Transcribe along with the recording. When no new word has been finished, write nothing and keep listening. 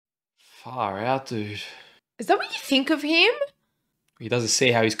Far out, dude. Is that what you think of him? He doesn't see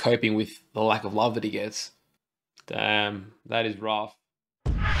how he's coping with the lack of love that he gets. Damn, that is rough.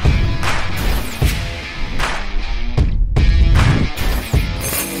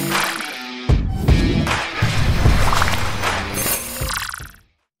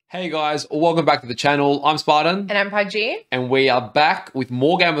 Hey guys, welcome back to the channel. I'm Spartan. And I'm Pudgy. And we are back with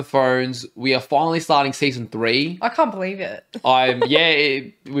more Game of Thrones. We are finally starting season 3. I can't believe it.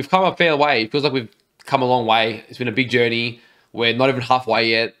 We've come a fair way. It feels like we've come a long way. It's been a big journey. We're not even halfway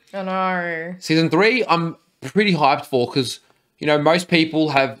yet. I know. Season 3, I'm pretty hyped for because, you know, most people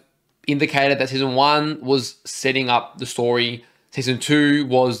have indicated that season 1 was setting up the story. Season 2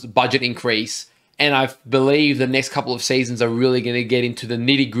 was budget increase. And I believe the next couple of seasons are really going to get into the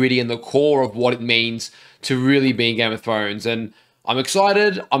nitty gritty and the core of what it means to really be in Game of Thrones. And I'm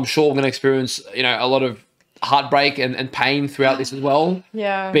excited. I'm sure we're going to experience, you know, a lot of heartbreak and pain throughout this as well.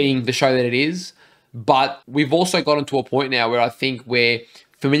 Yeah. Being the show that it is. But we've also gotten to a point now where I think we're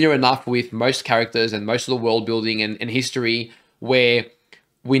familiar enough with most characters and most of the world building and history where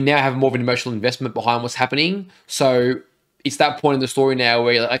we now have more of an emotional investment behind what's happening. So it's that point in the story now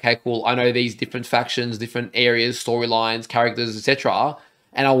where you're like, okay, cool, I know these different factions, different areas, storylines, characters, etc.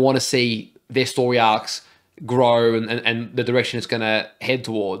 And I want to see their story arcs grow and the direction it's going to head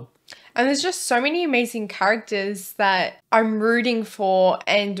toward. And there's just so many amazing characters that I'm rooting for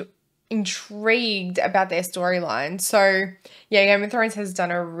and intrigued about their storyline. So, yeah, Game of Thrones has done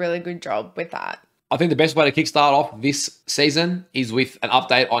a really good job with that. I think the best way to kickstart off this season is with an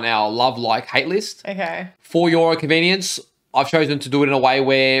update on our love, like, hate list. Okay. For your convenience, I've chosen to do it in a way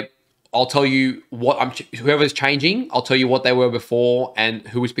where I'll tell you what whoever's changing, I'll tell you what they were before and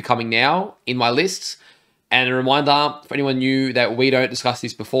who is becoming now in my lists. And a reminder for anyone new that we don't discuss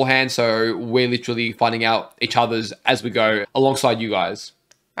this beforehand, so we're literally finding out each other's as we go alongside you guys.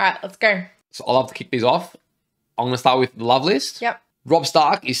 All right, let's go. So I'll have to kick these off. I'm going to start with the love list. Yep. Robb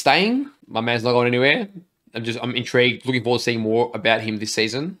Stark is staying. My man's not going anywhere. I'm intrigued, looking forward to seeing more about him this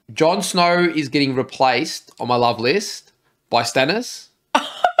season. Jon Snow is getting replaced on my love list by Stannis.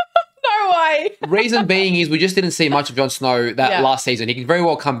 No way. Reason being is we just didn't see much of Jon Snow last season. He can very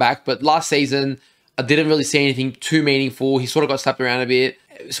well come back, but last season I didn't really see anything too meaningful. He sort of got slapped around a bit.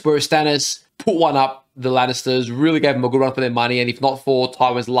 Whereas Stannis put one up the Lannisters, really gave them a good run for their money, and if not for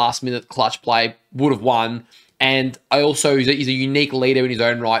Tywin's last minute clutch play, would have won. And he's a unique leader in his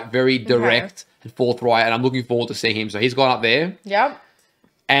own right, very direct and forthright, and I'm looking forward to seeing him. So he's gone up there. Yep.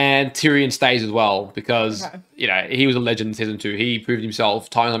 And Tyrion stays as well because, you know, he was a legend in season 2. He proved himself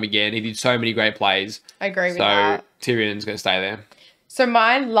time and time again. He did so many great plays. I agree with that. So Tyrion's going to stay there. So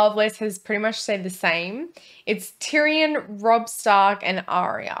my love list has pretty much stayed the same. It's Tyrion, Robb Stark, and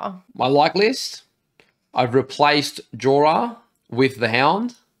Arya. My like list, I've replaced Jorah with the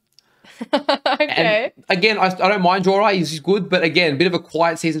Hound. Okay. And again, I don't mind Jorah. He's good, but again, a bit of a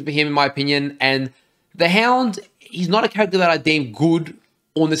quiet season for him in my opinion. And the Hound, he's not a character that I deem good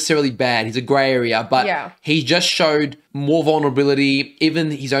or necessarily bad. He's a grey area, but he just showed more vulnerability, even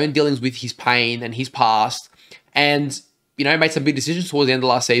his own dealings with his pain and his past. And, you know, made some big decisions towards the end of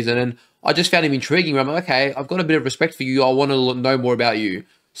last season. And I just found him intriguing. I'm like, okay, I've got a bit of respect for you. I want to know more about you.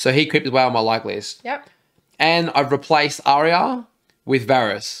 So he creeped away on my like list. Yep. And I've replaced Arya with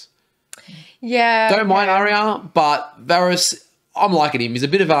Varys. Yeah. Don't mind Arya, but Varys, I'm liking him. He's a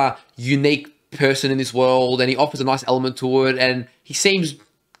bit of a unique person in this world and he offers a nice element to it and he seems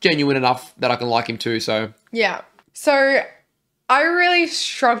genuine enough that I can like him too. So yeah. So I really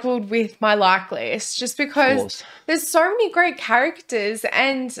struggled with my like list just because there's so many great characters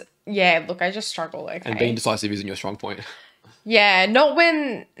and yeah, look, I just struggle. Okay. And being decisive isn't your strong point. Yeah, not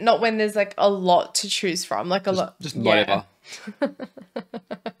when there's like a lot to choose from, like just whatever.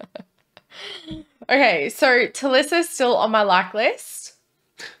 Okay, so Talissa's still on my like list.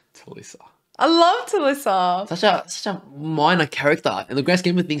 Talissa. I love Talissa. Such a minor character. In the grand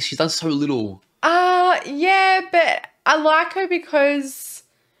scheme of things, she's done so little. Yeah, but I like her because...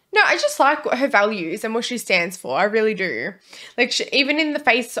 No, I just like her values and what she stands for. I really do. Like, even in the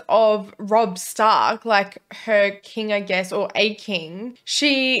face of Robb Stark, like her king, I guess, or a king,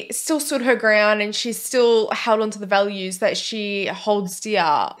 she still stood her ground and she still held on to the values that she holds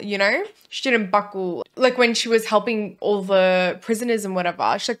dear, you know? She didn't buckle. Like, when she was helping all the prisoners and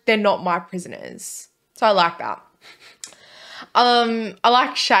whatever, she's like, they're not my prisoners. So I like that. I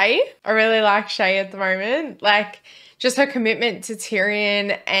like Shay. I really like Shay at the moment. Like, just her commitment to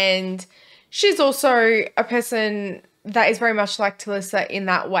Tyrion, and she's also a person that is very much like Talissa in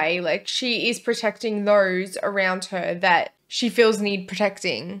that way. Like, she is protecting those around her that she feels need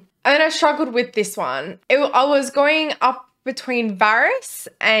protecting. And then I struggled with this one. I was going up between Varys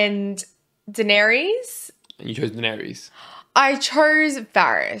and Daenerys. And you chose Daenerys. I chose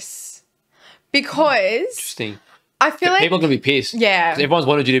Varys because Interesting. I feel like People are going to be pissed. Yeah. 'Cause everyone's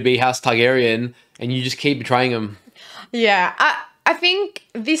wanted you to be House Targaryen and you just keep betraying them. Yeah, I think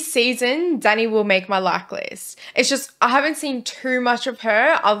this season Dany will make my like list. It's just I haven't seen too much of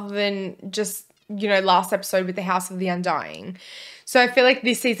her other than just, you know, last episode with the House of the Undying. So I feel like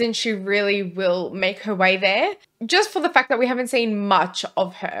this season she really will make her way there, just for the fact that we haven't seen much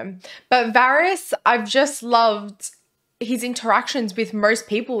of her. But Varys, I've just loved his interactions with most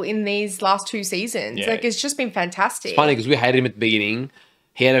people in these last 2 seasons. Yeah. Like, it's just been fantastic. It's funny because we hated him at the beginning.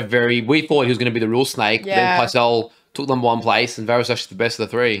 He had we thought he was going to be the real snake. Yeah. But then Pycelle took number 1 place and Varys was actually the best of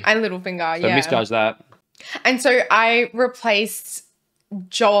the 3. And Littlefinger, So yeah. misjudged that. And so I replaced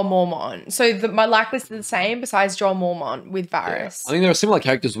Joel Mormont. So my like list is the same besides Joel Mormont with Varys. I think there are similar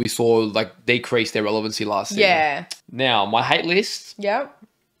characters we saw like decrease their relevancy last season. Yeah. Now, my hate list, Yep.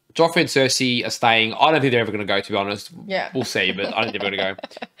 Joffrey and Cersei are staying. I don't think they're ever going to go, to be honest. Yeah. We'll see, but I don't think they're going to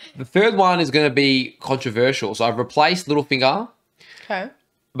go. The third one is going to be controversial. So I've replaced Littlefinger, Okay.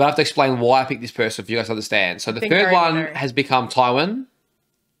 but I have to explain why I picked this person for you guys to understand. So the think I third already one know. has become Tywin,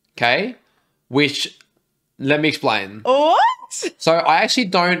 okay? Which, let me explain. What? So I actually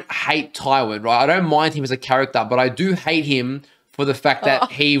don't hate Tywin, right? I don't mind him as a character, but I do hate him for the fact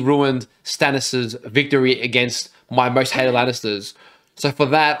that he ruined Stannis' victory against my most hated Lannisters. So for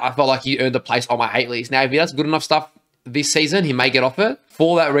that, I felt like he earned a place on my hate list. Now, if he does good enough stuff this season, he may get off it.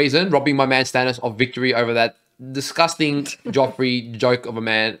 For that reason, robbing my man Stannis of victory over that disgusting Joffrey joke of a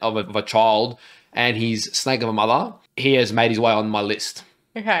man, of a child, and his snake of a mother, he has made his way on my list.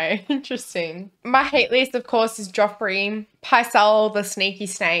 Okay, interesting. My hate list, of course, is Joffrey, Pycelle, the sneaky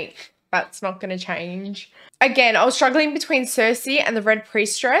snake. That's not going to change. Again, I was struggling between Cersei and the Red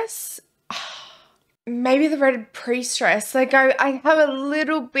Priestess. Maybe the Red Priestess. Like, I have a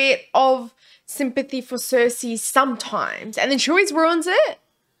little bit of sympathy for Cersei sometimes, and then she always ruins it.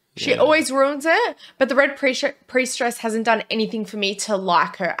 She always ruins it. But the Red Priestess hasn't done anything for me to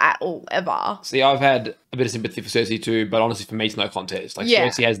like her at all, ever. See, I've had a bit of sympathy for Cersei too, but honestly, for me, it's no contest. Like, Yeah,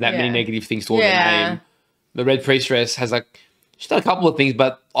 Cersei has that many yeah. negative things towards her Yeah. name. The Red Priestess has, like, she's done a couple of things,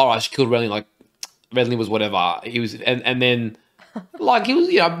 but all right, she killed Renly. Like, Renly was whatever. He was, and then, like, he was,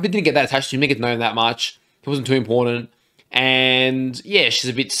 you know, didn't get that attached to him, didn't get to know him that much. He wasn't too important. And yeah, she's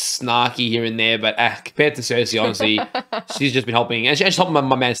a bit snarky here and there, but compared to Cersei, honestly, she's just been helping. And she's helping my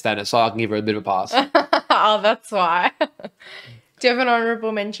man Stannis, so I can give her a bit of a pass. Oh, that's why. Do you have an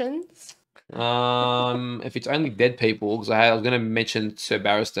honourable mentions? If it's only dead people, because I was going to mention Sir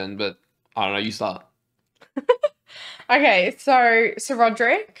Barristan, but I don't know, you start. Okay, so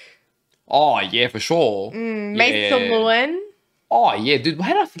Roderick, Oh, yeah, for sure. Maester Luwin. Oh, yeah, dude,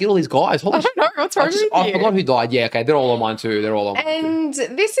 how did I forget all these guys? Holy I don't know what's wrong with I you. forgot who died. Yeah, okay, they're all on mine too. They're all on mine too.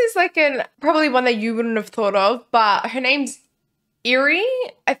 And this is like probably one that you wouldn't have thought of, but her name's Eerie.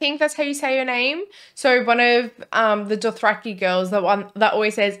 I think that's how you say her name. So one of the Dothraki girls, the one that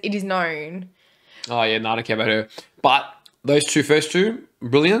always says it is known. Oh, yeah, no, I don't care about her. But those first two,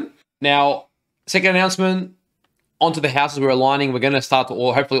 brilliant. Now, second announcement, onto the houses we're aligning. We're going to start to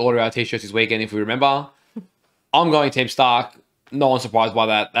hopefully order our t-shirts this weekend if we remember. I'm going Team Stark. No one's surprised by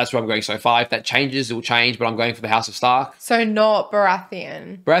that. That's where I'm going so far. If that changes, it will change, but I'm going for the House of Stark. So not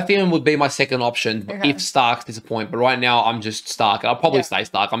Baratheon. Baratheon would be my second option Okay. if Starks disappoint. But right now, I'm just Stark. I'll probably stay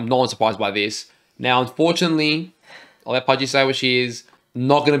Stark. I'm no one surprised by this. Now, unfortunately, I'll let Pudgy say what she is.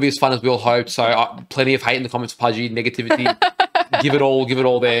 Not going to be as fun as we all hoped. So plenty of hate in the comments for Pudgy, negativity. Give it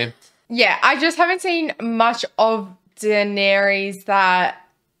all there. Yeah, I just haven't seen much of Daenerys that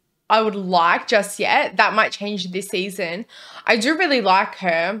I would like just yet. That might change this season. I do really like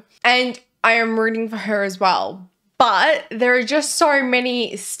her, and I am rooting for her as well. But there are just so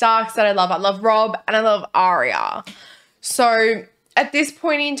many Starks that I love. I love Robb and I love Arya. So at this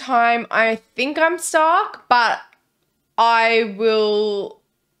point in time, I think I'm Stark, but I will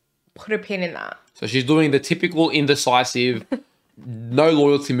put a pin in that. So she's doing the typical indecisive, no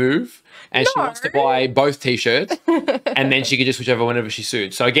loyalty move. And she No. wants to buy both t-shirts. And then she can just switch over whenever she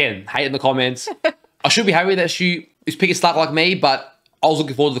suits. So again, hate in the comments. I should be happy that she is picking Stark like me, but I was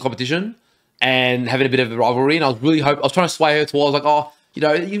looking forward to the competition and having a bit of a rivalry. And I was trying to sway her towards like, oh, you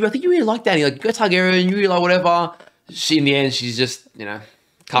know, I think you really like Dany. Like, go Targaryen, you really like whatever. In the end, she's just, you know,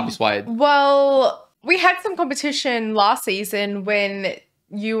 can't be swayed. Well, we had some competition last season when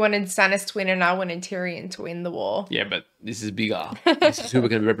you wanted Stannis to win and I wanted Tyrion to win the war. Yeah, but this is bigger. This is who we're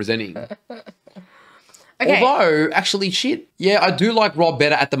going to be representing. Okay. Although, actually, shit. Yeah, I do like Robb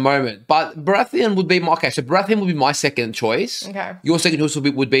better at the moment. But Baratheon would be my... Okay, so Baratheon would be my second choice. Okay. Your second choice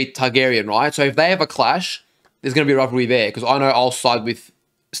would be Targaryen, right? So if they have a clash, there's going to be a rivalry there. Because I know I'll side with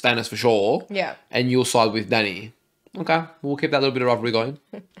Stannis for sure. Yeah. And you'll side with Dany. Okay, we'll keep that little bit of rivalry going.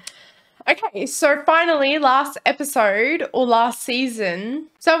 Okay, so finally, last episode or last season.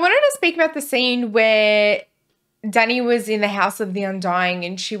 So I wanted to speak about the scene where Dany was in the House of the Undying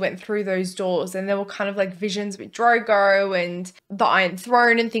and she went through those doors and there were kind of like visions with Drogo and the Iron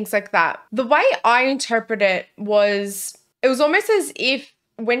Throne and things like that. The way I interpret it was almost as if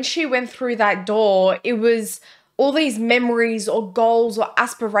when she went through that door, it was all these memories or goals or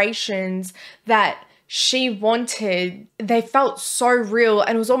aspirations that she wanted. They felt so real,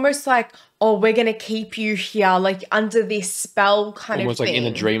 and it was almost like, oh, we're going to keep you here, like under this spell kind Almost of thing. like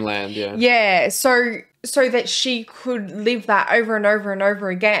in the dreamland, yeah. Yeah, so that she could live that over and over and over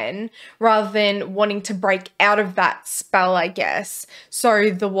again rather than wanting to break out of that spell, I guess, so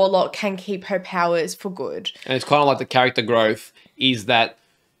the warlock can keep her powers for good. And it's kind of like the character growth is that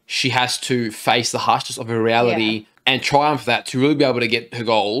she has to face the harshness of her reality and triumph that to really be able to get her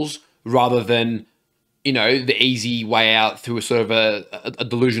goals rather than, you know, the easy way out through a sort of a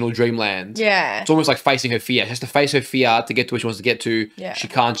delusional dreamland. Yeah. It's almost like facing her fear. She has to face her fear to get to where she wants to get to. Yeah. She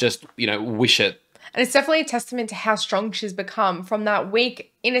can't just, you know, wish it. And it's definitely a testament to how strong she's become from that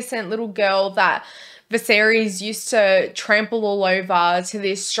weak, innocent little girl that Viserys used to trample all over to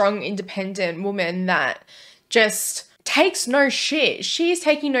this strong, independent woman that just takes no shit. She is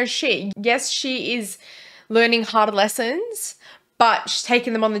taking no shit. Yes, she is learning hard lessons, but she's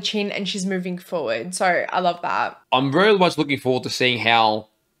taking them on the chin and she's moving forward. So I love that. I'm very much looking forward to seeing how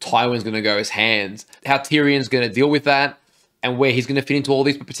Tywin's going to go as hands, how Tyrion's going to deal with that, and where he's going to fit into all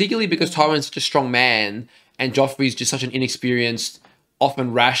this, but particularly because Tywin's such a strong man and Joffrey's just such an inexperienced,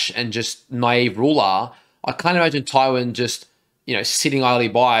 often rash and just naive ruler. I can't imagine Tywin just, you know, sitting idly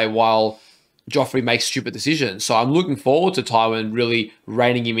by while Joffrey makes stupid decisions. So I'm looking forward to Tywin really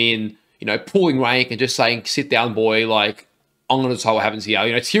reining him in, you know, pulling rank and just saying, sit down, boy, like, I'm going to decide what happens here.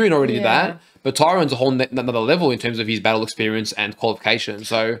 You know, Tyrion already did that, but Tyrion's a whole another level in terms of his battle experience and qualification.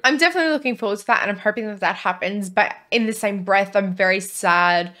 So I'm definitely looking forward to that, and I'm hoping that that happens. But in the same breath, I'm very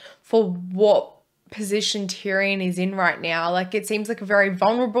sad for what position Tyrion is in right now. Like, it seems like a very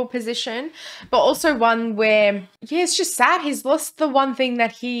vulnerable position, but also one where, yeah, it's just sad. He's lost the one thing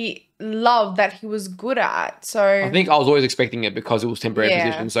that he loved, that he was good at. So I think I was always expecting it because it was temporary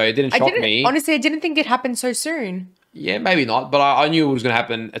position, so it didn't shock me. Honestly, I didn't think it happened so soon. Yeah, maybe not, but I knew it was going to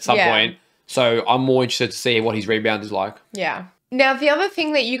happen at some point. So I'm more interested to see what his rebound is like. Yeah. Now, the other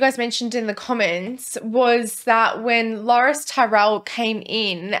thing that you guys mentioned in the comments was that when Loras Tyrell came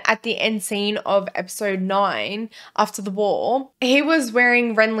in at the end scene of episode 9 after the war, he was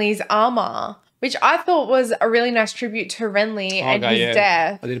wearing Renly's armor, which I thought was a really nice tribute to Renly and his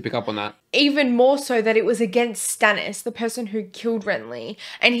death. I didn't pick up on that. Even more so that it was against Stannis, the person who killed Renly.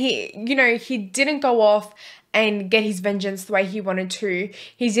 And he, you know, he didn't go off and get his vengeance the way he wanted to.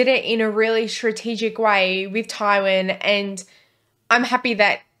 He did it in a really strategic way with Tywin, and I'm happy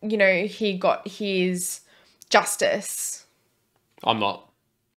that, you know, he got his justice. I'm not.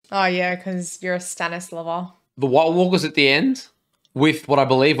 Oh, yeah, because you're a Stannis lover. The White Walkers at the end, with what I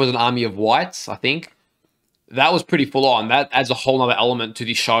believe was an army of whites, I think. That was pretty full on. That adds a whole other element to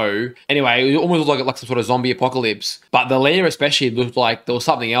the show. Anyway, it almost looked like some sort of zombie apocalypse. But the lair especially looked like there was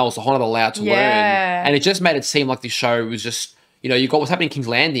something else, a whole other layer to learn. And it just made it seem like this show was just, you know, you got what's happening in King's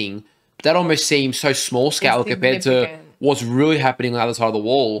Landing. That almost seems so small scale compared to what's really happening on the other side of the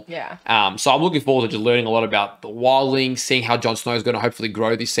wall. Yeah. So I'm looking forward to just learning a lot about the wildlings, seeing how Jon Snow is going to hopefully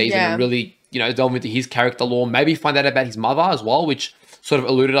grow this season and really, you know, delve into his character lore. Maybe find out about his mother as well, which sort of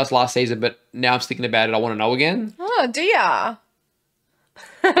eluded us last season, but now I'm thinking about it, I want to know again. Oh, do ya?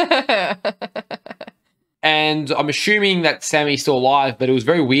 And I'm assuming that Sammy's still alive, but it was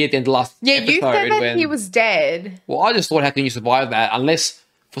very weird at the end of last episode. Yeah, you said that he was dead. Well, I just thought, how can you survive that? Unless,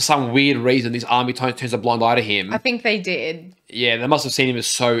 for some weird reason, this army turns a blind eye to him. I think they did. Yeah, they must have seen him as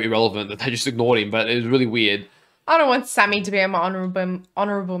so irrelevant that they just ignored him, but it was really weird. I don't want Sammy to be on my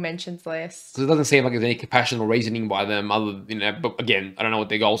honourable mentions list. Because it doesn't seem like there's any compassion or reasoning by them other, you know, but again, I don't know what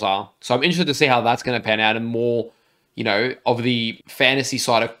their goals are. So I'm interested to see how that's going to pan out, and more, you know, of the fantasy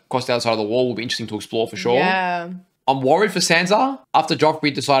side across the other side of the wall will be interesting to explore for sure. Yeah. I'm worried for Sansa after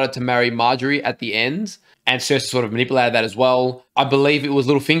Joffrey decided to marry Marjorie at the end, and Cersei sort of manipulated that as well. I believe it was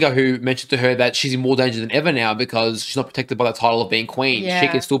Littlefinger who mentioned to her that she's in more danger than ever now because she's not protected by the title of being queen. Yeah. She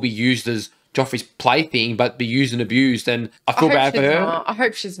can still be used as Joffrey's plaything, but be used and abused, and I feel bad for her. I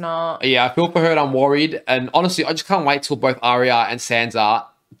hope she's not. Yeah, I feel for her and I'm worried, and honestly, I just can't wait till both Arya and Sansa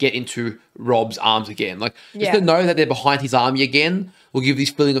get into Rob's arms again. Like, just to know that they're behind his army again will give this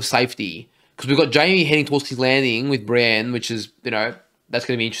feeling of safety. Because we've got Jaime heading towards his landing with Brienne, which is, you know, that's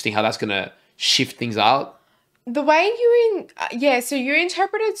going to be interesting how that's going to shift things out. The way so you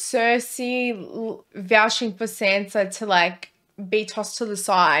interpreted Cersei vouching for Sansa to like be tossed to the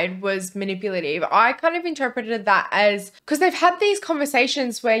side was manipulative. I kind of interpreted that as because they've had these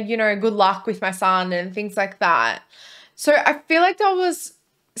conversations where, you know, good luck with my son and things like that. So I feel like that was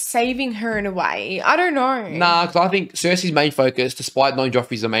saving her in a way. I don't know. Nah, because I think Cersei's main focus, despite knowing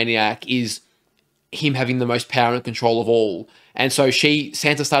Joffrey's a maniac, is him having the most power and control of all. And so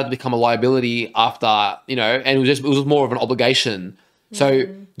Sansa started to become a liability after, you know, and it was more of an obligation. So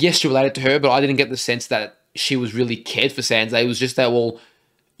yes, she related to her, but I didn't get the sense that she was really cared for Sansa. It was just that, well,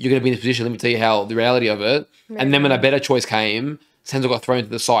 you're going to be in this position. Let me tell you how the reality of it. And then when a better choice came, Sansa got thrown to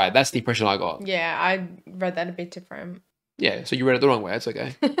the side. That's the impression I got. Yeah, I read that a bit different. Yeah, so you read it the wrong way. It's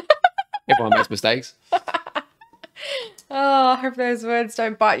okay. Everyone makes mistakes. Oh, I hope those words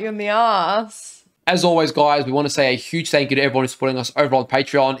don't bite you in the ass. As always, guys, we want to say a huge thank you to everyone who's supporting us over on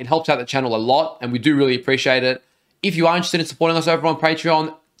Patreon. It helps out the channel a lot, and we do really appreciate it. If you are interested in supporting us over on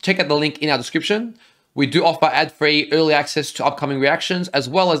Patreon, check out the link in our description. We do offer ad-free early access to upcoming reactions, as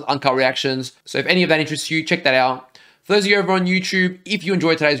well as uncut reactions. So if any of that interests you, check that out. For those of you over on YouTube, if you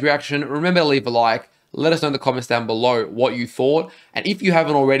enjoyed today's reaction, remember to leave a like. Let us know in the comments down below what you thought. And if you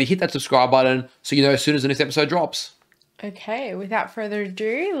haven't already, hit that subscribe button so you know as soon as the next episode drops. Okay, without further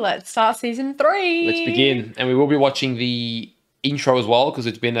ado, let's start season 3. Let's begin. And we will be watching the intro as well, because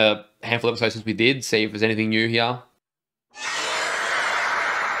it's been a handful of episodes since we did. See if there's anything new here.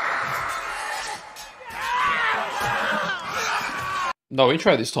 No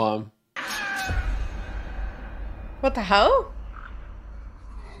intro this time. What the hell?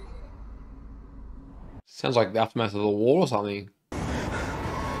 Sounds like the aftermath of the war or something.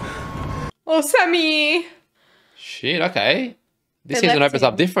 Oh, Sammy! Shit, okay. This They season left opens him.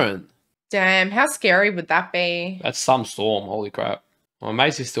 up different. Damn, how scary would that be? That's some storm. Holy crap. I'm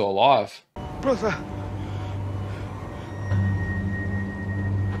amazed he's still alive. Brother.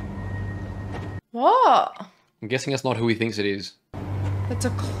 What? I'm guessing that's not who he thinks it is. It's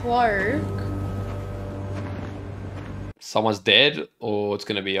a cloak. Someone's dead, or it's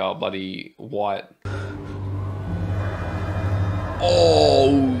going to be a bloody white.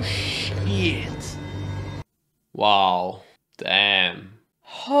 Oh, shit. Wow. Damn.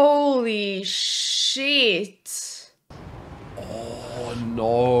 Holy shit. Oh,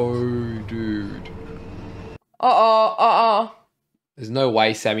 no, dude. Uh-oh. There's no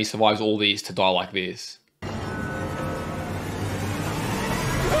way Sammy survives all these to die like this.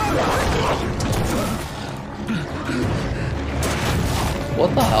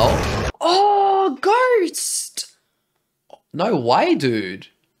 What the hell? Oh, ghost! No way, dude.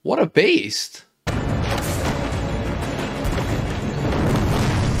 What a beast.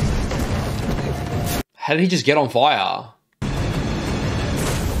 How did he just get on fire?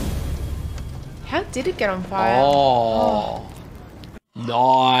 How did it get on fire? Oh.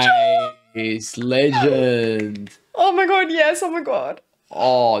 Nice. Legend. Oh my god, yes, oh my god.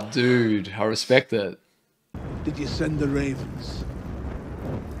 Oh, dude. I respect it. Did you send the ravens?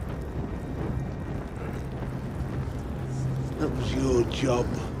 That was your job.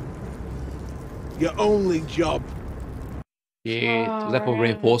 Your only job. Yeah. Was that for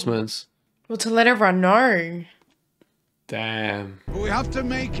reinforcements? Well, to let everyone know. Damn. But we have to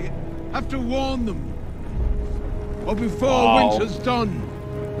make it. Have to warn them. Or before Wow. winter's done.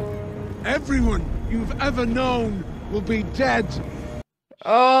 Everyone you've ever known will be dead.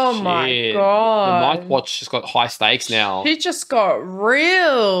 Oh my Shit. god. The Night Watch just got high stakes now. She just got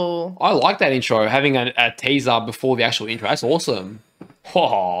real. I like that intro, having a teaser before the actual intro. That's awesome.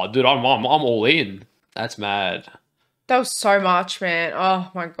 Oh, dude, I'm all in. That's mad. That was so much, man.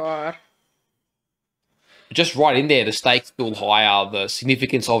 Oh my god. Just right in there, the stakes build higher, the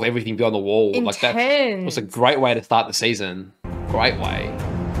significance of everything beyond the wall. Intense. Like that was a great way to start the season. Great way.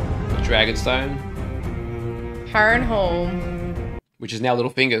 Dragonstone, Harrenhal. which is now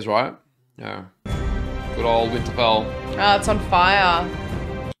Littlefingers, right? Yeah. Good old Winterfell. Oh, it's on fire.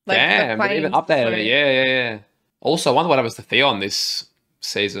 Like Damn, they even plains updated smoke. it. Yeah. Also, I wonder what happens to Theon this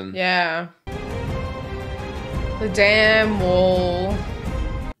season. Yeah. The damn wall.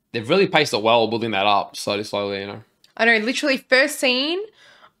 They've really paced it well, building that up slowly, you know. I know, literally first scene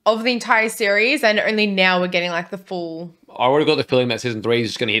of the entire series, and only now we're getting like the full. I already got the feeling that season 3 is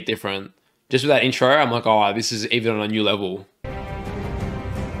just going to hit different. Just with that intro, I'm like, oh, this is even on a new level.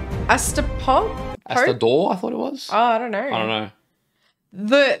 Astapop? Astador, I thought it was. Oh, I don't know. I don't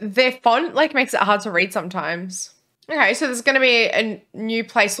know. Their font like makes it hard to read sometimes. Okay, so there's gonna be a new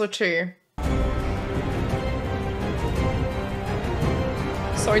place or two.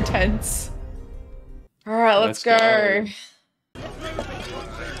 So intense. All right, let's go.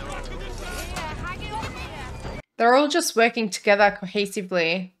 They're all just working together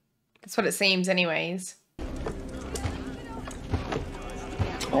cohesively. That's what it seems anyways.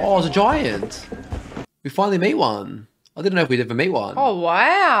 Oh, it's a giant. We finally meet one. I didn't know if we'd ever meet one. Oh,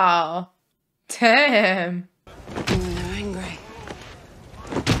 wow. Damn. When they're angry,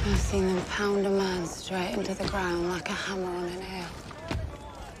 I've seen them pound a man straight into the ground like a hammer on a nail.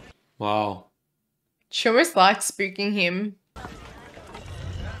 Wow. She almost likes spooking him.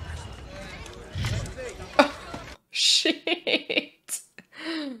 Oh, shit.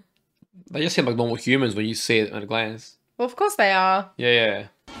 They just seem like normal humans when you see it at a glance. Well, of course they are. Yeah.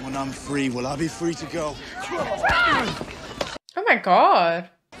 When I'm free, will I be free to go? Oh my god.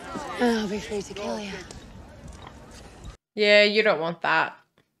 And I'll be free to kill you. Yeah, you don't want that.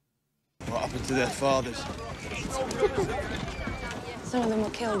 What happened to their fathers? Some of them were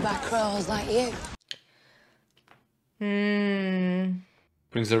killed by crows like you.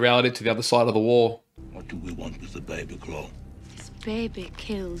 Brings the reality to the other side of the war. What do we want with the baby claw? This baby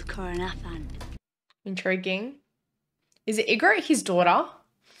killed Coronathan. Intriguing. Is it Ygritte his daughter?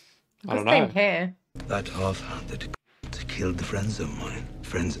 I don't The same know. hair. That half-handed killed friends of mine.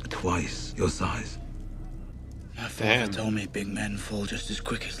 Friends twice your size. My father told me big men fall just as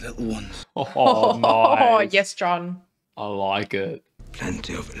quick as little ones. Oh, Oh, nice. yes, John. I like it.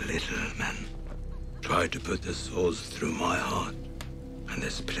 Plenty of little men tried to put their swords through my heart. And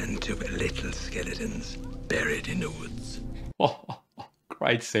there's plenty of little skeletons buried in the woods.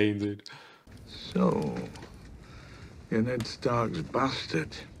 Great scene, dude. So, you're Ned Stark's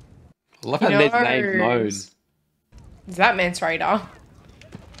bastard. I love how Ned's name's known. Is that Mance Raider?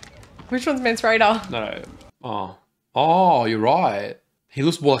 Which one's Mance Raider? No. Oh, you're right. He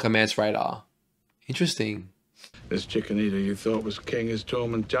looks more like a Mance Raider. Interesting. This chicken eater you thought was king is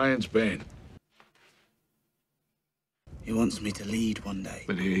torment Giant's Bane. He wants me to lead one day.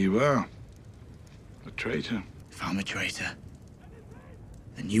 But here you are. A traitor. If I'm a traitor,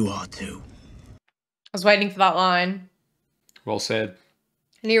 then you are too. I was waiting for that line. Well said.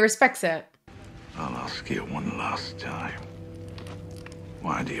 And he respects it. I'll ask you one last time.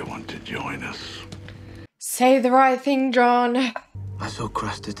 Why do you want to join us? Say the right thing, John. I saw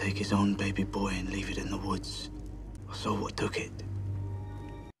Craster take his own baby boy and leave it in the woods. I saw what took it.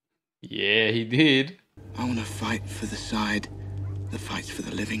 Yeah, he did. I want to fight for the side that fights for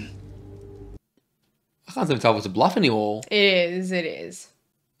the living. I can't even tell if it's a bluff anymore. It is, it is.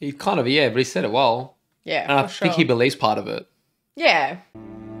 He kind of, yeah, but he said it well. Yeah, And I for sure. think he believes part of it. Yeah.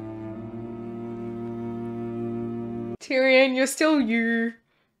 Tyrion, you're still you.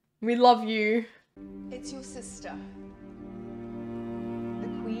 We love you. It's your sister. The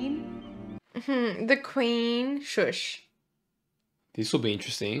Queen? The Queen. Shush. This will be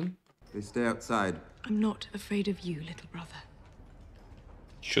interesting. They stay outside. I'm not afraid of you, little brother.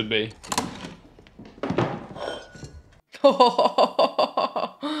 Should be.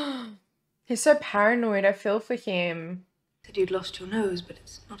 He's so paranoid. I feel for him. Said you'd lost your nose, but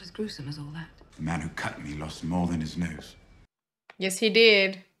it's not as gruesome as all that. The man who cut me lost more than his nose. Yes, he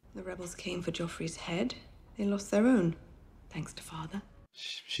did. The rebels came for Joffrey's head. They lost their own, thanks to father.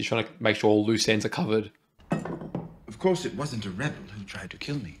 She's trying to make sure all loose ends are covered. Of course, it wasn't a rebel who tried to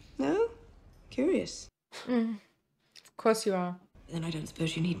kill me. No? Curious. Of course you are. Then I don't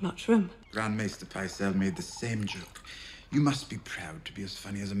suppose you need much room. Grand Maester Pycelle made the same joke. You must be proud to be as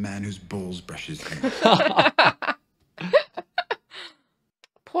funny as a man whose balls brush his hair.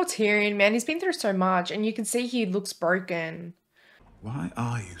 Poor Tyrion, man. He's been through so much, and you can see he looks broken. Why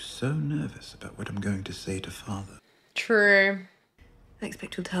are you so nervous about what I'm going to say to father? True. I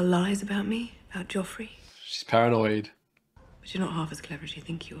expect you'll tell lies about me, about Joffrey. She's paranoid. But you're not half as clever as you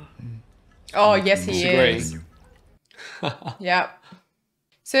think you are. Oh, yes, he Disagree. is. Yep.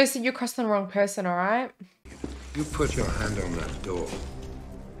 Cersei, you're crossing the wrong person, all right? You put your hand on that door,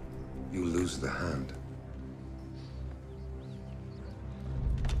 you lose the hand.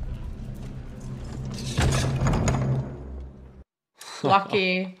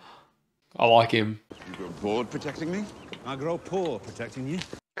 Lucky. I like him. You grow bored protecting me? I grow poor protecting you.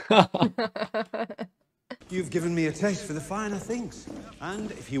 You've given me a taste for the finer things.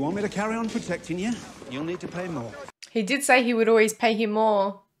 And if you want me to carry on protecting you, you'll need to pay more. He did say he would always pay him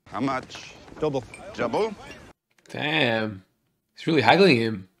more. How much? Double. Double? Damn. He's really haggling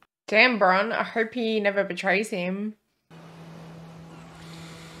him. Damn, Bronn. I hope he never betrays him.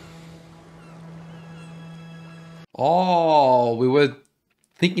 Oh, we were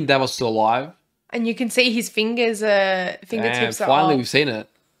thinking Dad was still alive. And you can see his fingers, fingertips Damn, are finally off. we've seen it.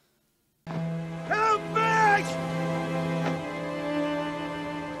 Help me!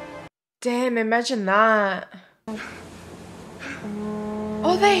 Damn, imagine that.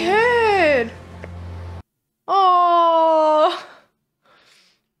 Oh, they heard. Oh.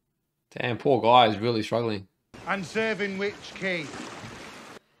 Damn, poor guy is really struggling. And serving which king?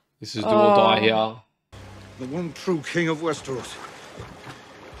 This is do or die here. The one true king of Westeros.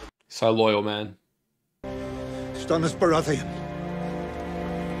 So loyal, man. Stannis Baratheon.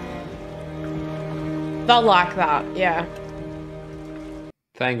 They'll like that, yeah.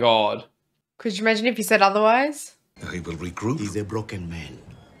 Thank God. Could you imagine if he said otherwise? He will regroup. He's a broken man.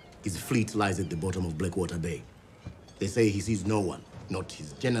 His fleet lies at the bottom of Blackwater Bay. They say he sees no one. Not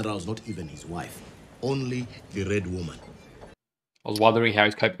his generals, not even his wife. Only the Red Woman. I was wondering how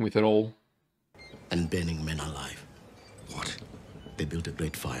he's coping with it all. And burning men alive. What? They built a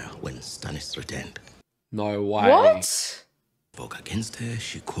great fire when Stannis returned. No way. What? Spoke against her,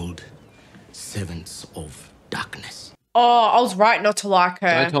 she called servants of darkness. Oh, I was right not to like her.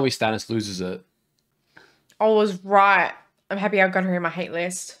 Don't tell me Stannis loses it. I was right. I'm happy I got her in my hate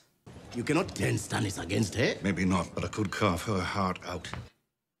list. You cannot turn Stannis against her. Maybe not, but I could carve her heart out.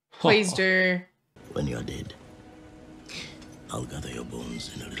 Please do. When you're dead, I'll gather your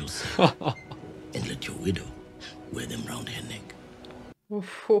bones in a little sack and let your widow wear them round her neck. I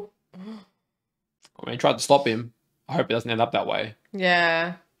mean, tried to stop him. I hope it doesn't end up that way.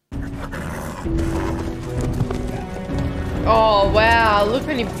 Yeah. Oh, wow. Look how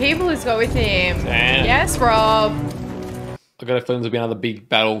many people he's got with him. Damn. Yes, Rob. I got a feeling there'll be another big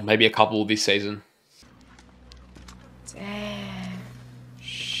battle, maybe a couple this season. Damn.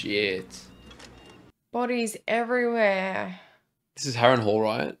 Shit. Bodies everywhere. This is Harrenhal,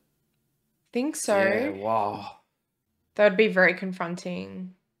 right? Think so. Yeah, wow. That would be very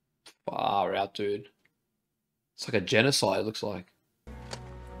confronting. Far out, dude. It's like a genocide, it looks like.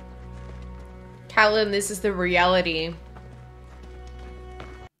 Catelyn, this is the reality.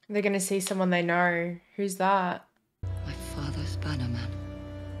 They're going to see someone they know. Who's that? My father's bannerman.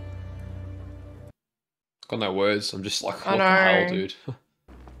 Got no words. I'm just like, I what the know. hell, dude?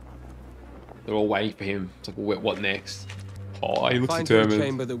 They're all waiting for him. It's like, what next? Oh, he looks Find determined. a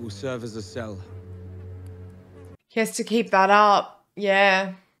chamber that will serve as a cell. He has to keep that up.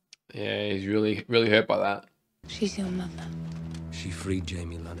 Yeah. Yeah, he's really, really hurt by that. She's your mother. She freed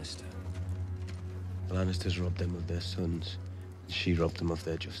Jaime Lannister. The Lannisters robbed them of their sons. She robbed them of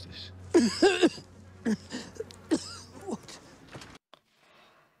their justice.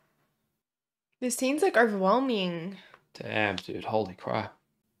 This scene's like overwhelming. Damn, dude. Holy crap.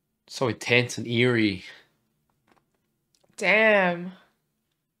 So intense and eerie. Damn.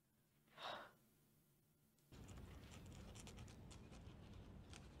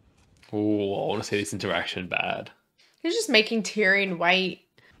 Oh, I want to see this interaction bad. He's just making Tyrion wait.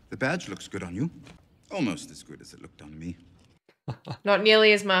 The badge looks good on you. Almost as good as it looked on me. Not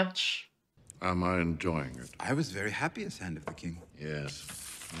nearly as much. Am I enjoying it? I was very happy as Hand of the King. Yes.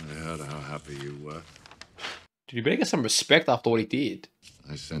 I heard how happy you were. Dude, you better get some respect after what he did.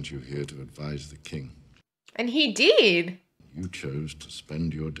 I sent you here to advise the king. And he did. You chose to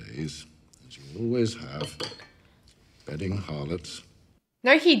spend your days, as you always have, bedding harlots.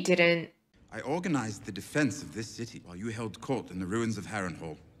 No, he didn't. I organized the defense of this city while you held court in the ruins of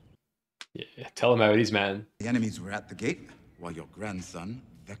Harrenhal. Yeah, tell him how it is, man. The enemies were at the gate, while your grandson,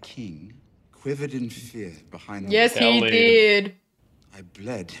 the king, quivered in fear behind the Yes, wall. he did. I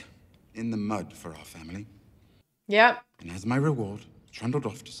bled in the mud for our family, Yep. and as my reward, trundled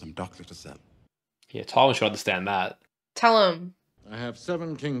off to some dark little cell. Yeah, Tywin should understand that. Tell him. I have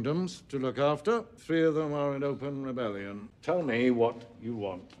 7 kingdoms to look after. 3 of them are in open rebellion. Tell me what you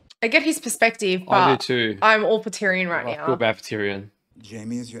want. I get his perspective, but I do too. I'm all for Tyrion right I now. feel bad for Tyrion.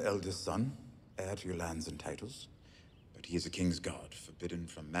 Jaime is your eldest son, heir to your lands and titles, but he is a king's guard, forbidden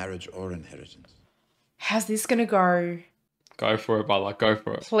from marriage or inheritance. How's this gonna go? Go for it, Butler. Go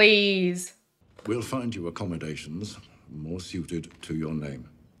for it. Please. We'll find you accommodations more suited to your name.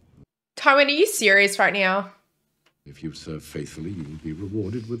 Tywin, are you serious right now? If you serve faithfully, you will be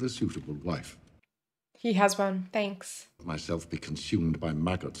rewarded with a suitable wife. He has one. Thanks. Myself be consumed by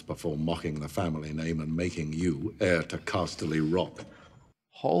maggots before mocking the family name and making you heir to Casterly Rock.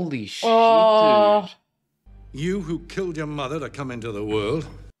 Holy shit, Oh. dude. You who killed your mother to come into the world.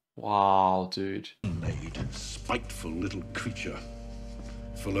 Wow, dude. Made, spiteful little creature,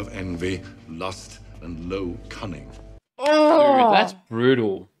 full of envy, lust, and low cunning. Oh. Dude, that's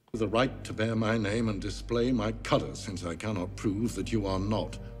brutal. The right to bear my name and display my colours, since I cannot prove that you are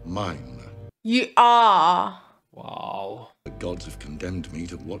not mine. You are. Wow. The gods have condemned me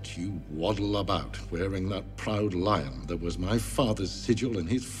to watch you waddle about, wearing that proud lion that was my father's sigil and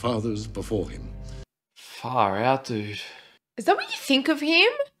his father's before him. Far out, dude. Is that what you think of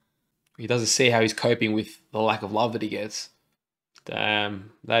him? He doesn't see how he's coping with the lack of love that he gets.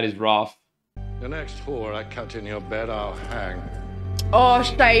 Damn, that is rough. The next whore I catch in your bed, I'll hang. Oh,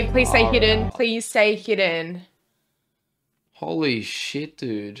 Shay, please stay hidden. Please stay hidden. Holy shit,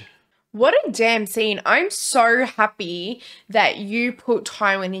 dude. What a damn scene. I'm so happy that you put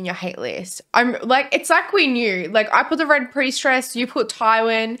Tywin in your hate list. I'm like, it's like we knew. Like, I put the Red Priestess, you put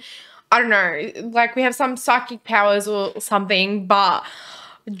Tywin. I don't know. Like, we have some psychic powers or something, but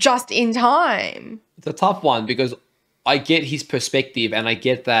just in time. It's a tough one because I get his perspective and I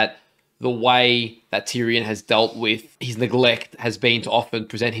get that the way that Tyrion has dealt with his neglect has been to often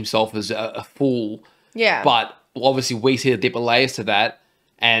present himself as a fool. Yeah. But obviously we see the deeper layers to that.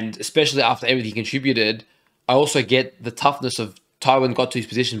 And especially after everything he contributed, I also get the toughness of Tywin got to his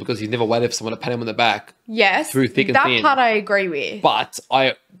position because he never waited for someone to pat him on the back. Yes. Through thick and thin. That part I agree with. But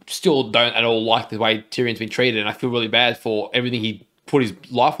I still don't at all like the way Tyrion's been treated. And I feel really bad for everything he put his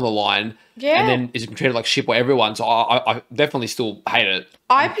life on the line. Yeah. And then is treated like shit by everyone. So I definitely still hate it.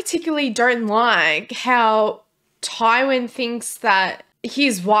 I particularly don't like how Tywin thinks that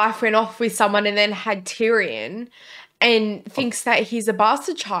his wife went off with someone and then had Tyrion and thinks that he's a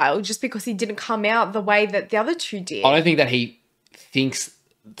bastard child just because he didn't come out the way that the other two did. I don't think that he thinks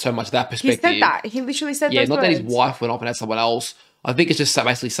so much that perspective. He said that. He literally said yeah, those not words. that his wife went off and had someone else. I think it's just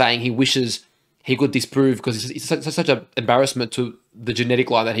basically saying he wishes he could disprove because it's such an embarrassment to the genetic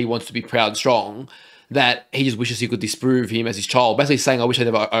line that he wants to be proud and strong that he just wishes he could disprove him as his child. Basically saying, I wish I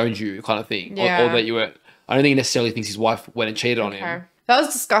never owned you kind of thing. Yeah. Or that you were... I don't think he necessarily thinks his wife went and cheated on him. That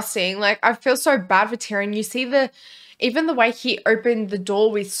was disgusting. Like, I feel so bad for Tyrion. You see even the way he opened the door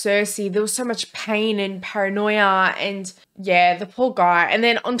with Cersei, there was so much pain and paranoia and yeah, the poor guy. And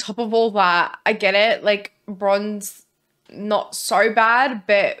then on top of all that, I get it. Like, Bron's not so bad,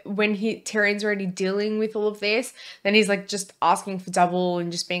 but when Tyrion's already dealing with all of this, then he's like just asking for double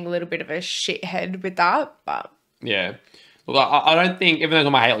and just being a little bit of a shithead with that. But yeah. Look, I don't think, even though it's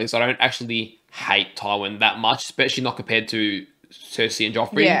on my hate list, I don't actually hate Tywin that much, especially not compared to Cersei and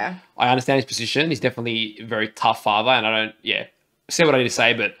Joffrey. Yeah. I understand his position. He's definitely a very tough father, and I don't, say what I need to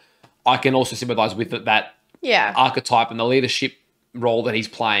say, but I can also sympathize with that archetype and the leadership role that he's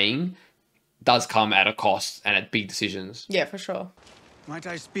playing does come at a cost and at big decisions. Yeah, for sure. Might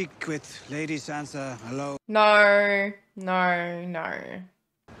I speak with Lady Sansa? Hello? No. I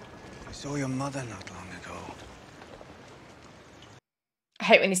saw your mother not long ago. I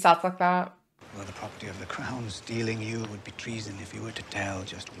hate when he starts like that. Well, the property of the crown, stealing you would be treason if you were to tell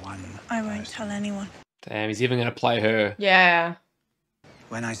just one. I won't tell anyone. Damn, he's even going to play her. Yeah.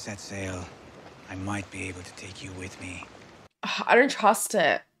 When I set sail, I might be able to take you with me. I don't trust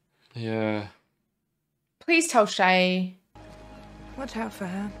it. Yeah. Please tell Shay. Watch out for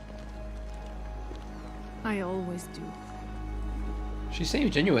her. I always do. She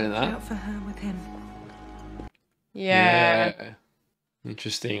seems genuine in that. Watch out for her with him. Yeah.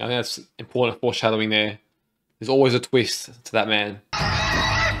 Interesting. I think that's important foreshadowing there. There's always a twist to that man.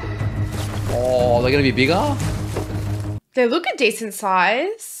 Oh, they're going to be bigger? They look a decent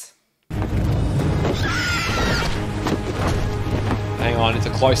size. Hang on, it's a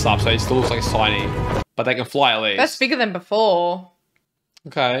close-up, so it still looks like it's tiny. But they can fly at least. That's bigger than before.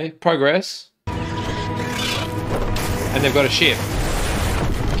 Okay, progress. And they've got a ship.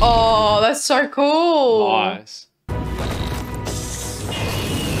 Oh, that's so cool. Nice.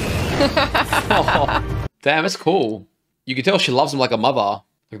 Oh, damn, it's cool. You can tell she loves them like a mother.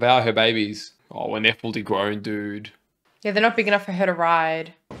 Like they are her babies. Oh, when they're fully grown, dude. Yeah, they're not big enough for her to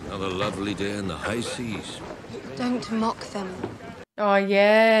ride. Another lovely day in the high seas. Don't mock them. Oh,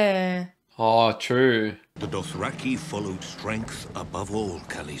 yeah. Oh, true. The Dothraki followed strength above all,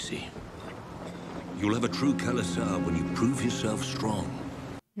 Khaleesi. You'll have a true Khalasar when you prove yourself strong.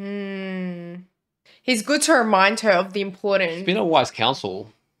 He's good to remind her of the importance. He's been a wise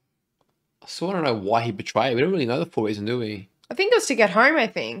counsel. I still want to know why he betrayed. We don't really know the full reason, do we? I think it was to get home, I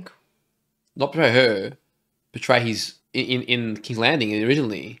think. Not betray her. Betray his... In King's Landing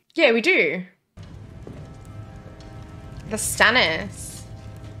originally. Yeah, we do. The Stannis.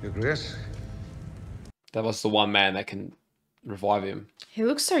 Your Grace? That was the one man that can revive him. He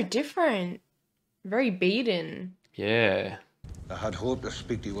looks so different. Very beaten. Yeah. I had hoped to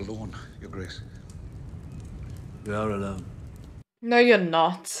speak to you alone, Your Grace. We are alone. No, you're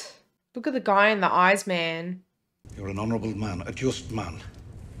not. Look at the guy in the eyes, man. You're an honorable man, a just man,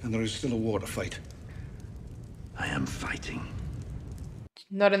 and there is still a war to fight. I am fighting.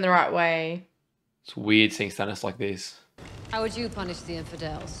 Not in the right way. It's weird seeing Stannis like this. How would you punish the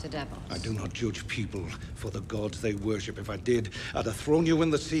infidels, Sir Devos? I do not judge people for the gods they worship. If I did, I'd have thrown you in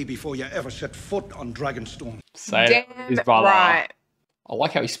the sea before you ever set foot on Dragonstone. Say Damn his brother. right. I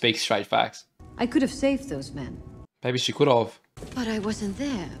like how he speaks straight facts. I could have saved those men. Maybe she could have. But I wasn't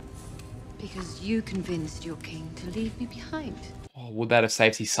there. Because you convinced your king to leave me behind. Oh, would that have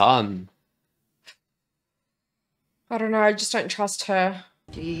saved his son? I don't know, I just don't trust her.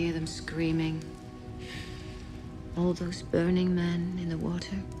 Do you hear them screaming? All those burning men in the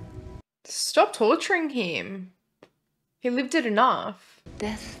water? Stop torturing him. He lived it enough.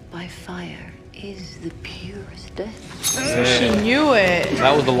 Death by fire is the purest death. Yeah. She knew it.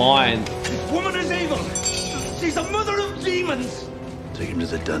 That was the line. This woman is evil. She's a mother of demons. Take him to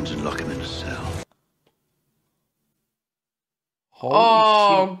the dungeon, lock him in a cell.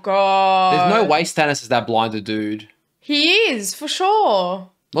 Holy shit. God. There's no way Stannis is that blinded dude. He is, for sure.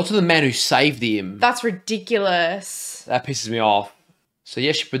 Not to the man who saved him. That's ridiculous. That pisses me off. So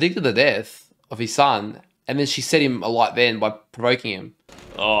yeah, she predicted the death of his son, and then she set him alight then by provoking him.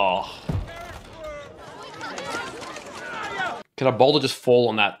 Oh. Can a boulder just fall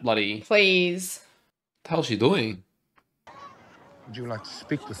on that bloody... Please. What the hell is she doing? Would you like to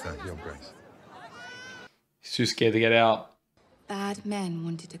speak with her, Your Grace? She's too scared to get out. Bad men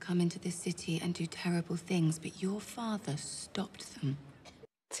wanted to come into this city and do terrible things, but your father stopped them.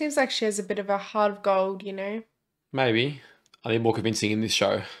 Seems like she has a bit of a heart of gold, you know? Maybe. I need more convincing in this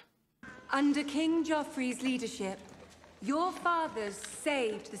show. Under King Joffrey's leadership, your fathers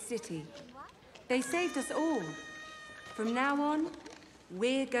saved the city. They saved us all. From now on,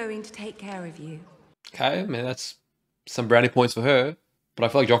 we're going to take care of you. Okay, man, that's some brownie points for her. But I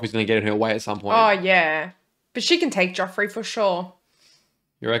feel like Joffrey's going to get in her way at some point. Oh, yeah. But she can take Joffrey for sure.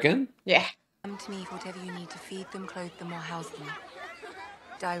 You reckon? Yeah. Come to me for whatever you need to feed them, clothe them, or house them.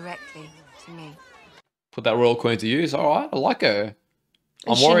 Directly to me. Put that royal queen to use. All right, I like her.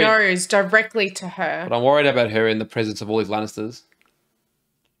 And she knows directly to her. But I'm worried about her in the presence of all these Lannisters.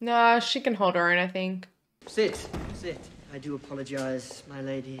 Nah, she can hold her own, I think. Sit. I do apologize, my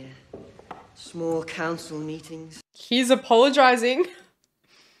lady. Small council meetings. He's apologizing.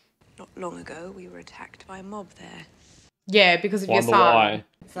 Not long ago, we were attacked by a mob there. Yeah, because of your son. Why?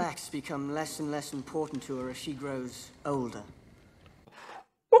 Facts become less and less important to her as she grows older.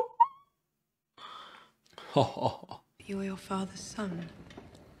 You're your father's son.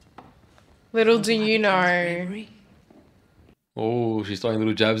 Little do you know. Oh, she's throwing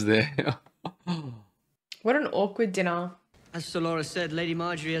little jabs there. What an awkward dinner. As Sir Laura said, Lady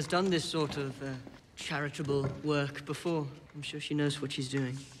Marjorie has done this sort of charitable work before. I'm sure she knows what she's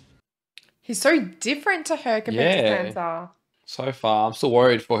doing. He's so different to her compared to Sansa. So far, I'm still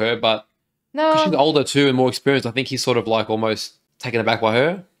worried for her, but no, she's older too and more experienced. I think he's sort of like almost taken aback by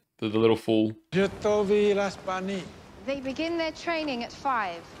her. The little fool. They begin their training at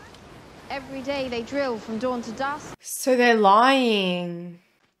 5. Every day they drill from dawn to dusk. So they're lying.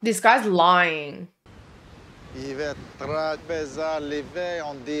 This guy's lying.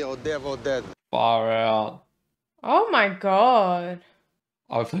 Far out. Oh my god.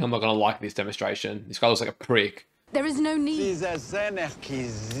 I think I'm not going to like this demonstration. This guy looks like a prick. There is no need.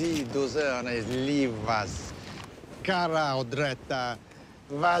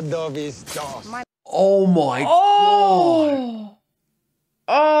 Oh my god.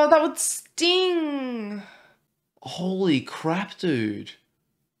 Oh, that would sting. Holy crap, dude.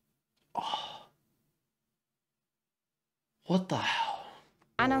 Oh. What the hell?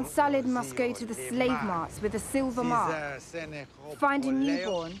 An unsullied must go to the slave marts with a silver mark. Find a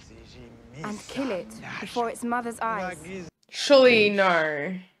newborn and kill it before its mother's eyes. Surely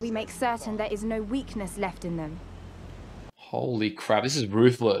no. We make certain there is no weakness left in them. Holy crap, this is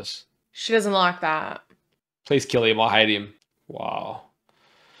ruthless. She doesn't like that. Please kill him, I hate him. Wow.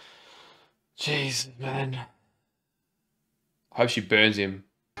 Jeez, man. I hope she burns him.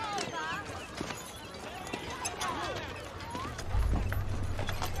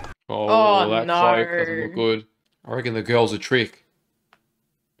 Oh, that no. cloak doesn't look good. I reckon the girl's a trick.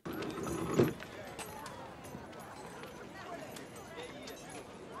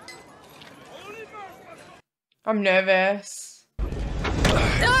 I'm nervous.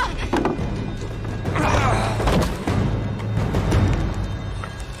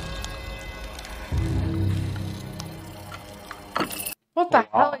 What the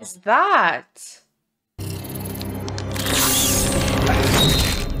hell is that?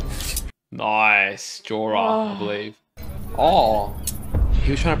 Nice. Jorah, I believe. Oh.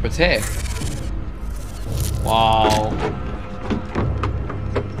 He was trying to protect. Wow.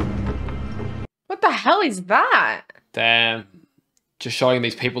 What the hell is that? Damn. Just showing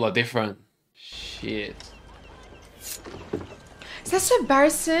these people are different. Shit. Is that Sir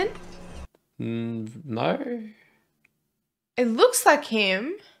Barristan? No. It looks like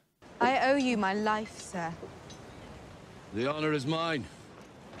him. I owe you my life, sir. The honor is mine,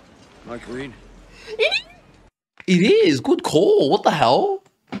 my queen. It is. Good call. What the hell?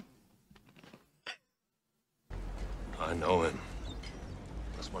 I know him.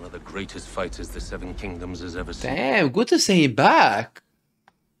 That's one of the greatest fighters the Seven Kingdoms has ever seen. Damn, good to see him back.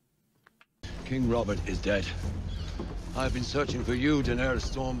 King Robert is dead. I've been searching for you,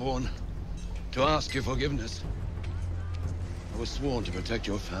 Daenerys Stormborn, to ask your forgiveness. I was sworn to protect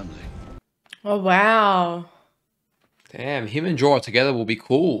your family. Oh, wow. Damn, him and Jorah together will be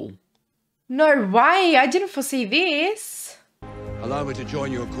cool. No way. I didn't foresee this. Allow me to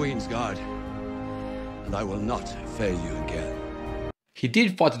join your Queen's Guard, and I will not fail you again. He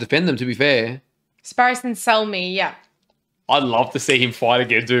did fight to defend them, to be fair. Sparrows and Selmy, yeah. I'd love to see him fight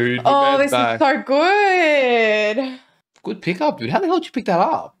again, dude. Oh, this is so good. Good pickup, dude. How the hell did you pick that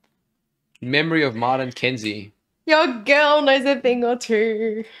up? Memory of Martin Kenzie. Your girl knows a thing or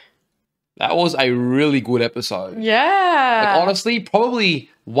two. That was a really good episode. Yeah. Like, honestly, probably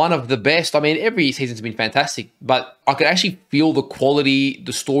one of the best. I mean, every season's been fantastic, but I could actually feel the quality,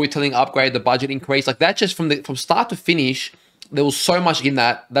 the storytelling upgrade, the budget increase. Like that just from start to finish, there was so much in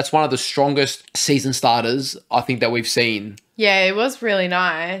that. That's one of the strongest season starters, I think, that we've seen. Yeah, it was really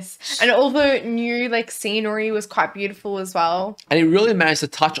nice. And all the new like scenery was quite beautiful as well. And it really managed to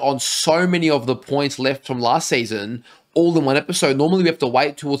touch on so many of the points left from last season, all in one episode. Normally we have to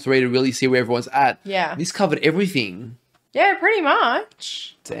wait 2 or 3 to really see where everyone's at. Yeah. This covered everything. Yeah, pretty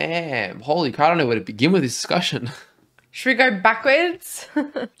much. Damn. Holy crap, I don't know where to begin with this discussion. Should we go backwards?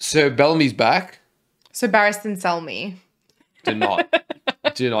 So Bellamy's back. So Barristan Selmy. Do not edit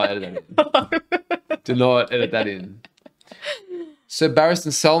that in. Do not edit that in. So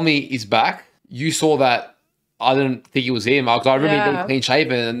Barristan Selmy is back. You saw that. I didn't think it was him. I remember him being clean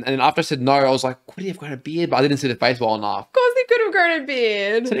shaven. And after I said no, I was like, could he have grown a beard? But I didn't see the face well enough. Of course he could have grown a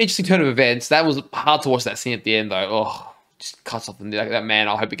beard. It's an interesting turn of events. That was hard to watch that scene at the end though. Oh, just cuts off that man.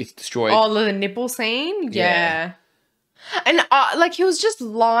 I hope he gets destroyed. Oh, the nipple scene? Yeah. And like he was just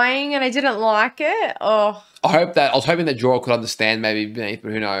lying and I didn't like it. Oh. I was hoping that Jorah could understand maybe beneath,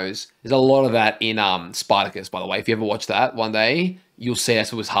 but who knows? There's a lot of that in Spartacus, by the way. If you ever watch that one day, you'll see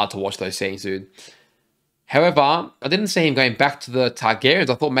it was hard to watch those scenes, dude. However, I didn't see him going back to the Targaryens.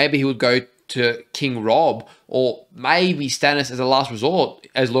 I thought maybe he would go to King Robb or maybe Stannis as a last resort,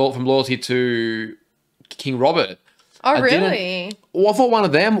 from loyalty to King Robert. Oh, really? Well, I thought one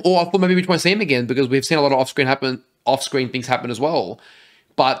of them, or I thought maybe we won't see him again because we've seen a lot of off-screen things happen as well.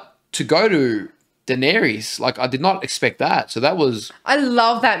 But to go to Daenerys, like I did not expect that. So that was... I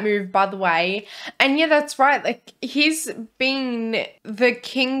love that move, by the way. And yeah, that's right. Like he's been the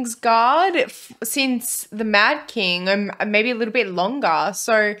King's Guard since the Mad King, or maybe a little bit longer.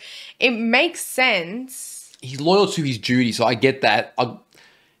 So it makes sense. He's loyal to his duty, so I get that.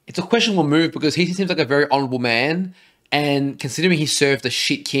 It's a questionable move because he seems like a very honourable man. And considering he served a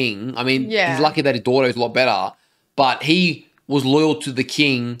shit king, I mean, he's lucky that his daughter is a lot better. But he was loyal to the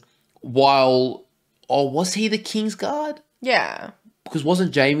king while... Oh, was he the King's Guard? Yeah. Because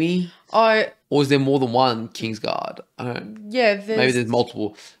wasn't Jaime? Oh. Or is there more than one King's Guard? I don't... Yeah, maybe there's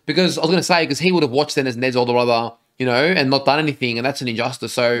multiple. Because I was going to say, because he would have watched them as Ned's older brother, you know, and not done anything, and that's an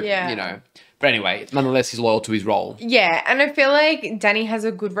injustice. So, you know. But anyway, nonetheless, he's loyal to his role. Yeah, and I feel like Dany has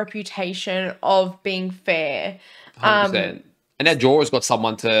a good reputation of being fair. 100%. And now Jorah's got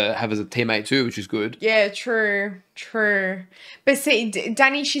someone to have as a teammate too, which is good. Yeah, true. But see,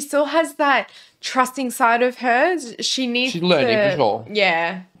 Dany, she still has that trusting side of her. She's learning for sure.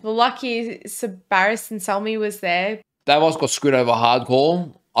 Yeah. Well, lucky Barristan Selmy was there. Davos got screwed over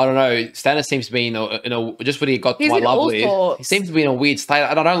hardcore. I don't know. Stannis seems to be in a just when he got to my love list. He seems to be in a weird state.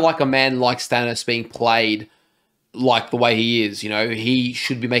 And I don't like a man like Stannis being played like the way he is. You know, he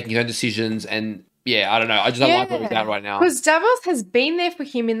should be making his own decisions and... Yeah, I don't know. I just don't like where he's at right now. Because Davos has been there for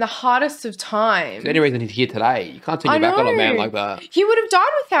him in the hardest of times. There's any reason he's here today. You can't turn your back on a man like that. He would have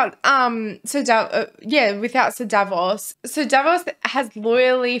died without Sir Davos. So Davos has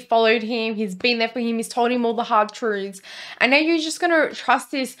loyally followed him. He's been there for him. He's told him all the hard truths. And now you're just going to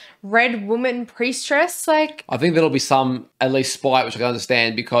trust this red woman priestess? Like, I think there'll be some, at least spite, which I can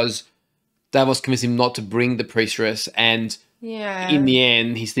understand, because Davos convinced him not to bring the priestess and... Yeah. In the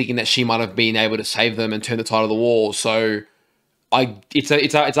end, he's thinking that she might have been able to save them and turn the tide of the war. So, it's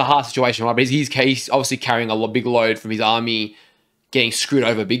a hard situation, right? But he's obviously carrying a big load from his army, getting screwed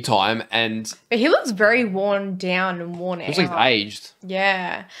over big time. But he looks very worn down and worn out. Looks like he's aged.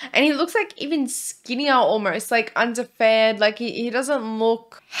 Yeah, and he looks like even skinnier, almost like underfed. Like he doesn't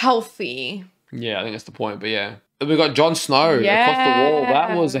look healthy. Yeah, I think that's the point. But yeah. We got Jon Snow across the wall.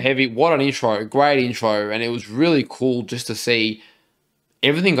 That was what an intro. Great intro. And it was really cool just to see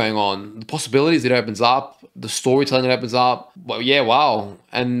everything going on. The possibilities it opens up. The storytelling it opens up. Well, yeah, wow.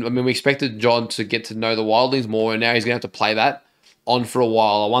 And I mean, we expected Jon to get to know the wildlings more. And now he's going to have to play that on for a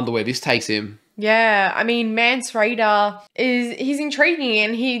while. I wonder where this takes him. Yeah, I mean, Mance Rayder he's intriguing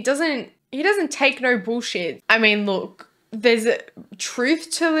and he doesn't take no bullshit. I mean, look, there's a truth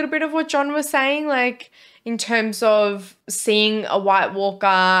to a little bit of what John was saying, like in terms of seeing a White Walker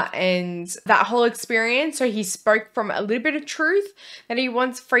and that whole experience. So he spoke from a little bit of truth that he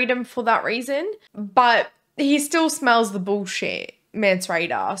wants freedom for that reason, but he still smells the bullshit, Mance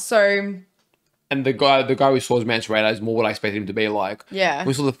Rayder. So. And the guy we saw as Mance Rayder is more what I expected him to be like. Yeah. When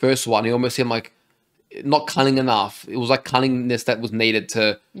we saw the first one, he almost seemed like not cunning enough. It was like cunningness that was needed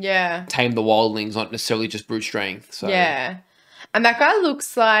to tame the wildlings, not necessarily just brute strength. So yeah. And that guy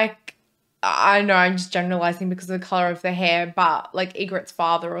looks like, I know I'm just generalizing because of the color of the hair, but like Ygritte's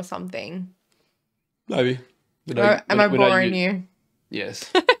father or something. Maybe. Am I boring you?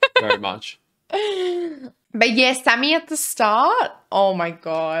 Yes, very much. But yeah, Sammy at the start, oh my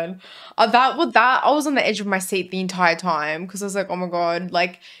god, I was on the edge of my seat the entire time because I was like, oh my god,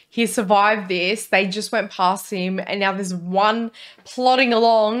 like he survived this. They just went past him, and now there's one plodding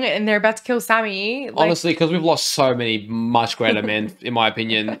along, and they're about to kill Sammy. Like, honestly, because we've lost so many much greater men, in my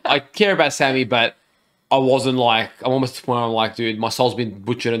opinion. I care about Sammy, but I wasn't like, I'm almost to the point where I'm like, dude, my soul's been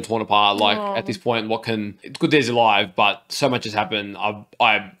butchered and torn apart. Like at this point, it's good that he's alive, but so much has happened.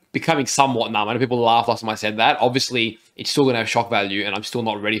 I'm becoming somewhat numb. I know people laughed last time I said that. Obviously, it's still going to have shock value, and I'm still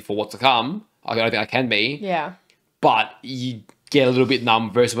not ready for what's to come. I don't think I can be. Yeah. But you get a little bit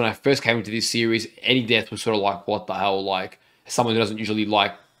numb versus when I first came into this series, any death was sort of like, what the hell? Like, someone who doesn't usually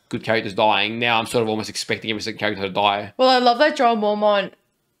like good characters dying. Now I'm sort of almost expecting every single character to die. Well, I love that Joel Mormont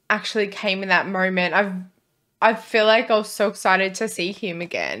actually came in that moment. I feel like I was so excited to see him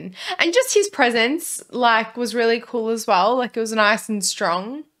again. And just his presence, like, was really cool as well. Like, it was nice and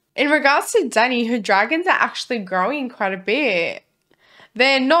strong. In regards to Dany, her dragons are actually growing quite a bit.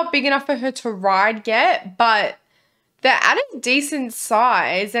 They're not big enough for her to ride yet, but they're at a decent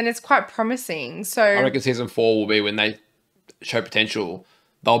size and it's quite promising. So I reckon season 4 will be when they show potential.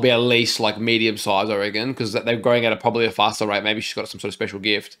 They'll be at least like medium size, I reckon, because they're growing at probably a faster rate. Maybe she's got some sort of special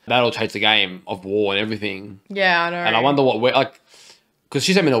gift. That'll change the game of war and everything. Yeah, I know. And I wonder because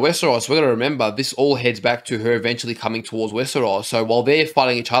she's aiming at Westeros, so we've got to remember, this all heads back to her eventually coming towards Westeros. So while they're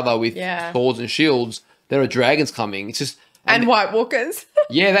fighting each other with swords and shields, there are dragons coming. It's just... And White Walkers.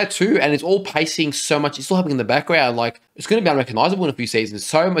 Yeah, that too. And it's all pacing so much. It's still happening in the background. Like, it's going to be unrecognizable in a few seasons.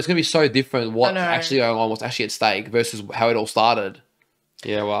 It's going to be so different what's actually going on, what's actually at stake versus how it all started.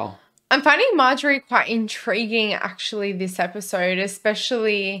 Yeah, wow. I'm finding Marjorie quite intriguing, actually, this episode,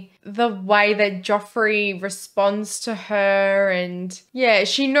 especially the way that Joffrey responds to her. And yeah,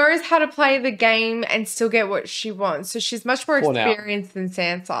 she knows how to play the game and still get what she wants. So she's much more experienced than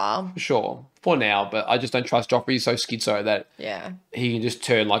Sansa. For sure. For now, but I just don't trust Joffrey. He's so schizo that he can just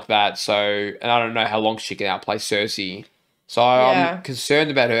turn like that. So, and I don't know how long she can outplay Cersei. So I'm concerned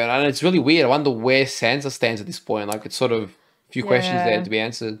about her. And it's really weird. I wonder where Sansa stands at this point. Like, it's sort of... few questions there to be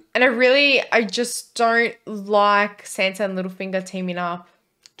answered. And I just don't like Sansa and Littlefinger teaming up.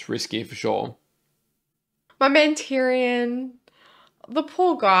 It's risky for sure. My man Tyrion, the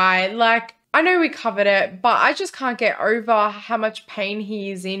poor guy, like, I know we covered it, but I just can't get over how much pain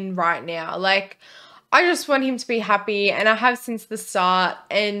he is in right now. Like, I just want him to be happy, and I have since the start,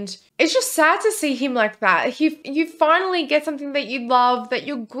 and it's just sad to see him like that. You finally get something that you love, that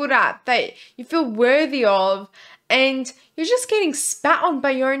you're good at, that you feel worthy of, and you're just getting spat on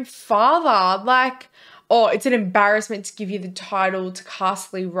by your own father. Like, oh, it's an embarrassment to give you the title to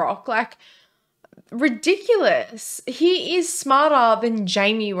Castle Rock. Like, ridiculous. He is smarter than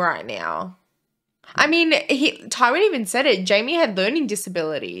Jaime right now. I mean, Tywin even said it. Jaime had learning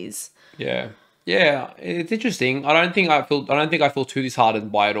disabilities. Yeah. Yeah, it's interesting. I don't think I feel too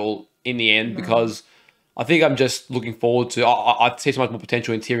disheartened by it all in the end because I think I'm just looking forward to... I see so much more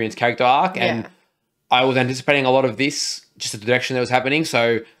potential in Tyrion's character arc and... I was anticipating a lot of this, just the direction that was happening.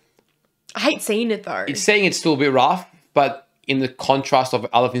 So I hate seeing it though. It's saying it's still a bit rough, but in the contrast of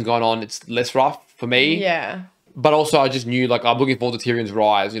other things going on, it's less rough for me. Yeah. But also I just knew, like, I'm looking forward to Tyrion's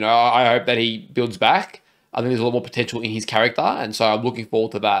rise. You know, I hope that he builds back. I think there's a lot more potential in his character. And so I'm looking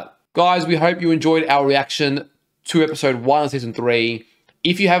forward to that. Guys, we hope you enjoyed our reaction to episode 1 of season 3.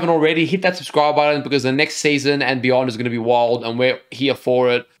 If you haven't already, hit that subscribe button because the next season and beyond is going to be wild and we're here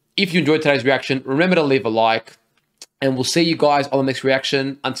for it. If you enjoyed today's reaction, remember to leave a like. And we'll see you guys on the next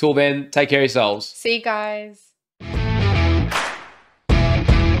reaction. Until then, take care of yourselves. See you guys.